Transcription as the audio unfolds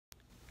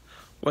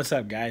What's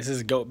up, guys? This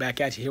is Goat back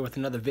at you here with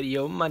another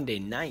video Monday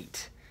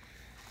night.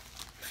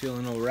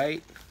 Feeling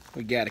alright.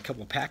 We got a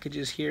couple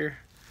packages here.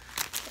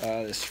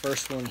 This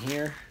first one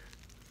here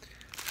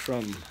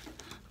from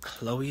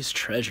Chloe's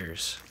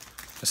Treasures.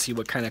 Let's see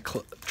what kind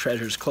of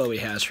treasures Chloe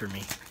has for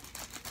me.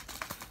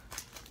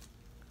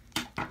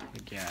 We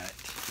got...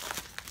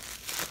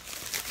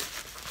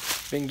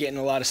 Been getting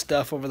a lot of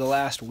stuff over the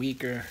last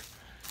week and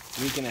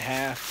a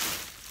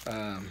half.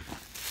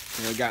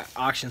 We got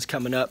auctions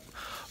coming up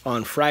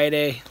on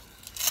Friday.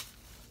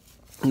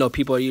 I know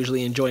people are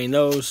usually enjoying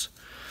those.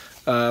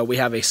 We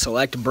have a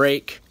select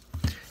break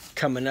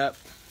coming up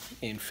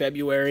in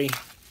February.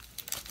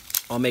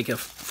 I'll make a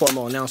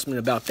formal announcement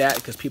about that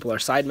because people are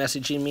side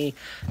messaging me,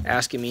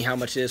 asking me how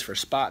much it is for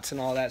spots and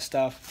all that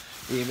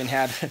stuff. We even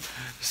had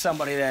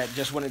somebody that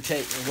just wouldn't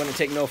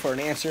take no for an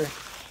answer.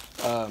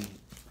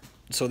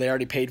 So they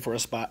already paid for a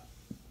spot.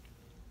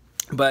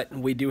 But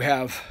we do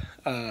have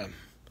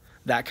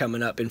that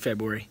coming up in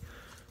February.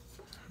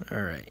 All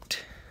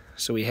right,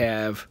 so we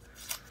have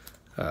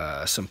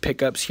some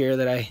pickups here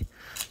that I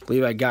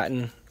believe I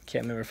gotten.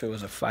 Can't remember if it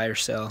was a fire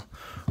sale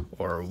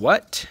or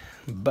what,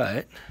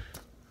 but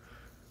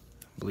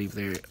I believe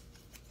there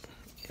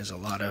is a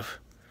lot of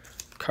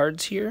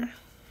cards here.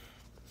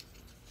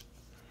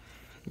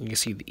 You can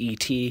see the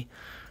ET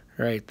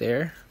right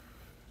there.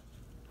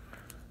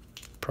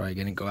 Probably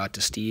gonna go out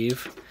to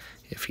Steve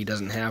if he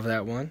doesn't have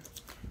that one.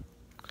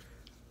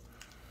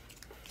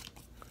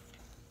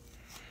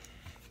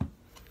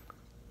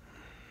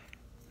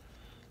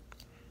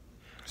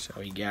 So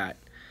we got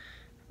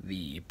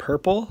the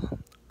purple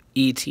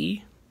ET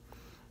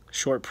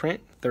short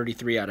print,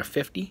 33 out of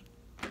 50.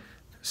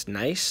 It's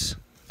nice.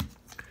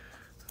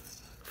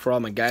 For all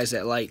my guys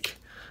that like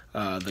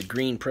the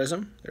green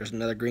prism, there's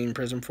another green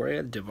prism for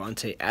you,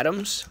 Devontae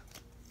Adams.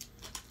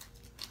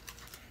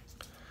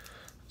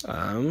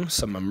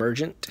 Some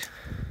emergent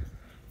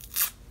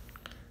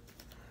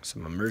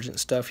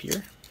stuff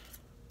here.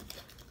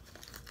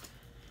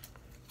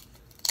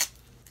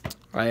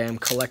 I am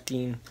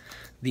collecting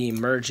the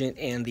Emergent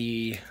and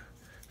the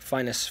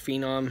Finest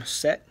Phenom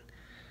set.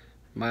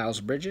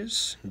 Miles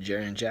Bridges,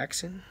 Jaren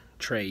Jackson,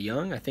 Trae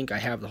Young. I think I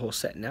have the whole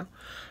set now.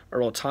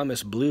 Earl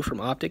Thomas Blue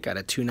from Optic out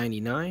of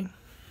 $2.99. Is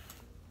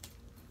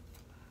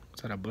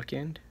that a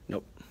bookend?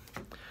 Nope.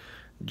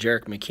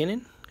 Jerick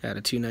McKinnon out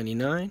of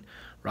 $2.99.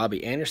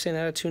 Robbie Anderson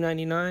out of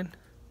 $2.99.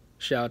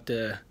 Shout out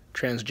to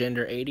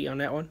Transgender 80 on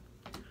that one.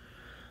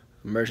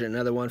 Emergent,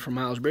 another one from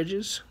Miles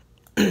Bridges.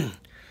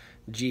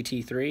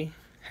 GT3,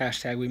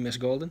 hashtag we miss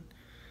Golden.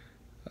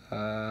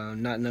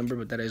 Not numbered,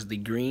 but that is the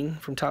green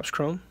from Topps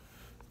Chrome.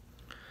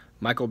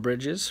 Michael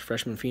Bridges,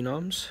 Freshman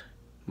Phenoms.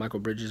 Michael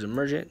Bridges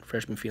Emergent,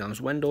 Freshman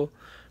Phenoms Wendell,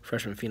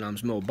 Freshman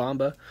Phenoms Mo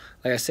Bamba.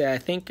 Like I said, I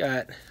think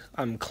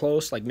I'm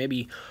close, like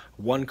maybe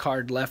one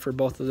card left for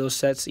both of those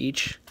sets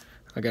each.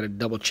 I gotta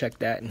double check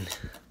that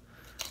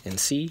and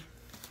see.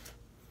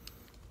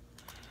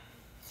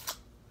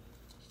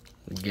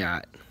 We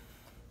got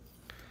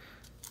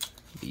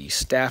the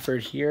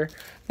Stafford here.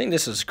 I think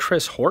this is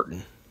Chris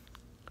Horton.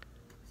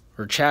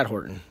 Or Chad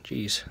Horton.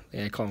 Jeez,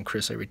 I call him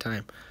Chris every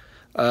time.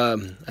 I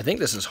think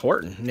this is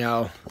Horton.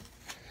 Now,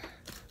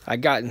 I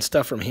gotten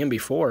stuff from him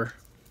before.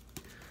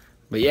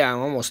 But yeah,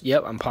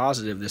 I'm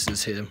positive this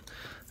is him.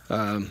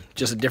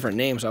 Just a different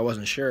name, so I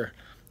wasn't sure.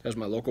 That was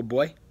my local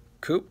boy,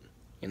 Coop,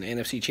 in the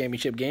NFC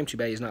Championship game. Too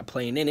bad he's not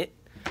playing in it.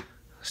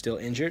 Still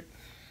injured.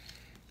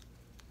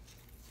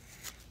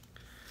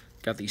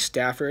 Got the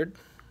Stafford,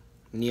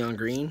 neon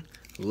green.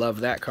 Love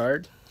that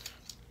card.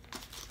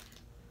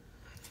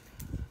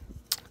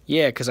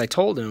 Yeah, because I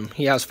told him,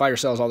 he has fire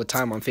sales all the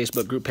time on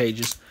Facebook group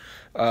pages.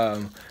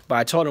 But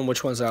I told him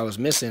which ones I was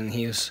missing.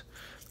 He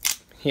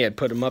had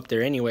put them up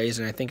there anyways,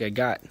 and I think I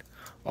got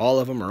all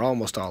of them, or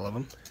almost all of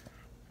them.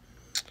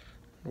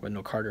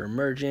 Wendell Carter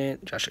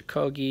Emergent, Josh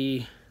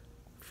Okogie,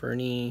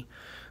 Fernie.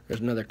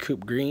 There's another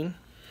Coop Green.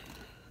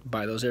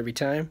 Buy those every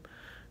time.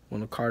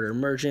 Wendell Carter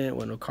Emergent,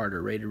 Wendell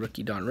Carter Rated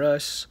Rookie Don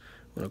Russ,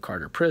 Wendell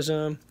Carter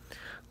Prism.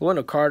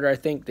 Wendell Carter, I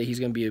think that he's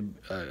going to be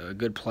a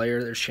good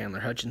player. There's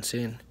Chandler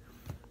Hutchinson.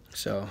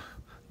 So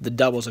the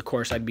doubles, of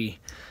course, I'd be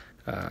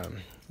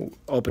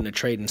open to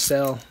trade and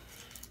sell.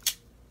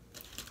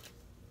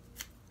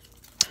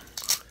 I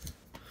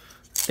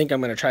think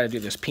I'm going to try to do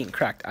this Pink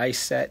Cracked Ice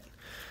set.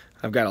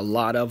 I've got a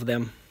lot of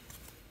them.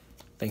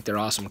 I think they're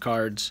awesome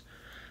cards.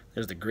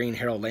 There's the green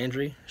Harold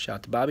Landry. Shout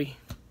out to Bobby.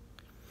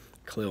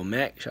 Khalil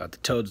Mack. Shout out to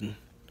Toads and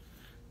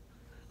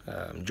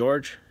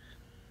George.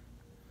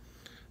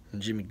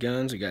 And Jimmy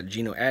Guns. We got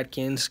Geno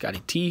Atkins,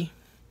 Scotty T.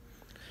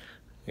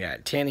 We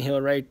got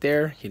Tannehill right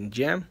there, hidden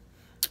gem.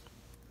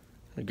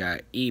 We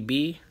got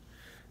EB.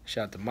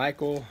 Shout out to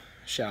Michael.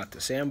 Shout out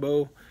to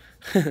Sambo.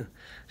 Shout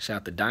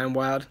out to Dime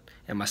Wild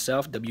and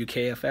myself,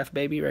 WKFF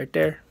baby right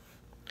there.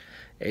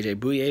 AJ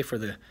Bouye for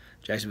the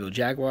Jacksonville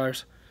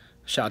Jaguars.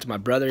 Shout out to my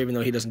brother, even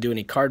though he doesn't do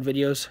any card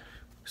videos.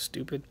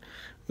 Stupid.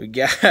 We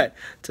got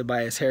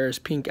Tobias Harris,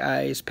 Pink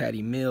Eyes,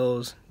 Patty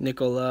Mills,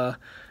 Nicola,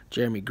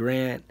 Jeremy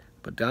Grant,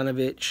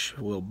 Bogdanovich,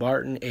 Will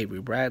Barton, Avery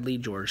Bradley,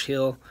 George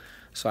Hill,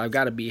 So I've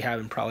got to be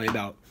having probably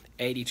about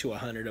 80 to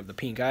 100 of the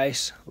pink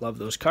ice. Love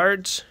those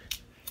cards.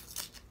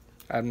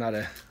 I'm not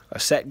a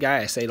set guy.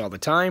 I say it all the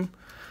time.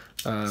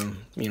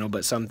 You know,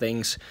 but some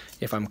things,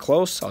 if I'm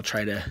close, I'll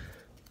try to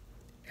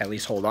at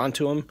least hold on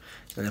to them.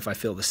 And if I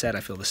feel the set, I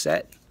feel the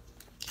set.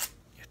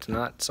 If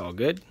not, it's all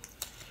good.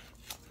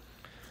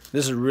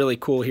 This is really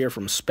cool here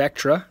from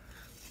Spectra.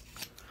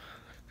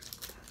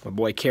 My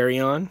boy Carry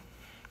On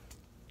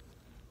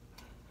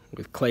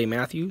with Clay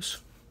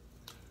Matthews.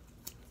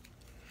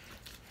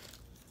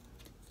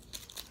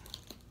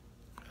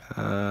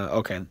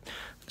 Okay,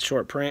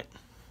 short print,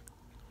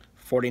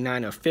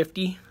 49 of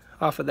 50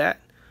 off of that.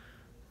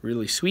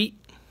 Really sweet.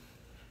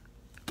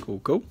 Cool,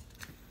 cool.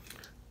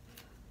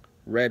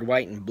 Red,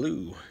 white, and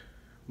blue,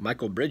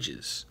 Michael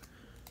Bridges.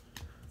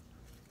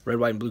 Red,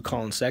 white, and blue,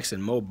 Colin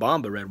Sexton. Mo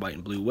Bamba, red, white,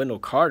 and blue. Wendell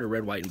Carter,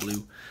 red, white, and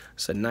blue.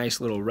 It's a nice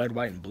little red,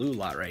 white, and blue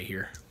lot right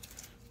here.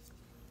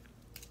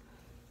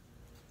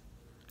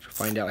 To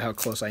find out how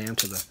close I am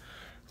to the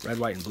red,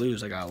 white, and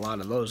blues, I got a lot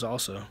of those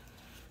also.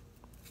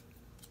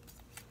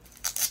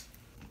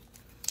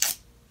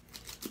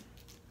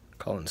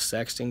 Colin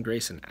Sexton,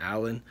 Grayson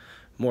Allen,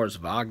 Morris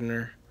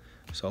Wagner.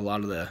 So a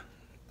lot of the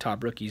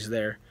top rookies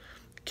there.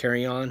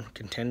 Carry On,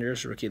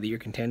 contenders, Rookie of the Year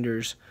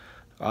contenders.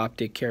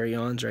 Optic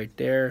carry-ons right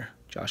there.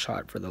 Josh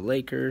Hart for the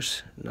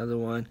Lakers, another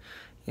one.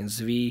 And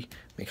Zvi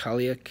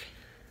Mikhailik.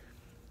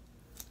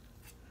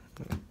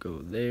 Go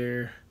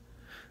there.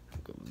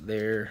 Go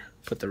there.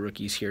 Put the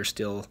rookies here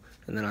still.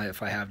 And then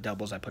if I have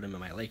doubles, I put them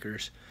in my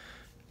Lakers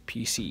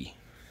PC.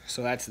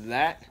 So that's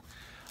that.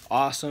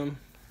 Awesome.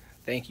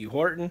 Thank you,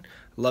 Horton.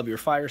 Love your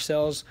fire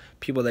sales.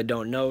 People that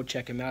don't know,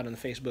 check him out in the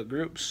Facebook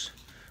groups.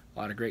 A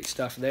lot of great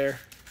stuff there.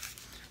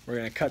 We're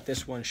going to cut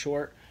this one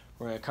short.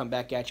 We're going to come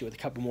back at you with a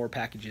couple more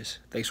packages.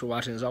 Thanks for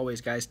watching as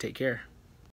always, guys. Take care.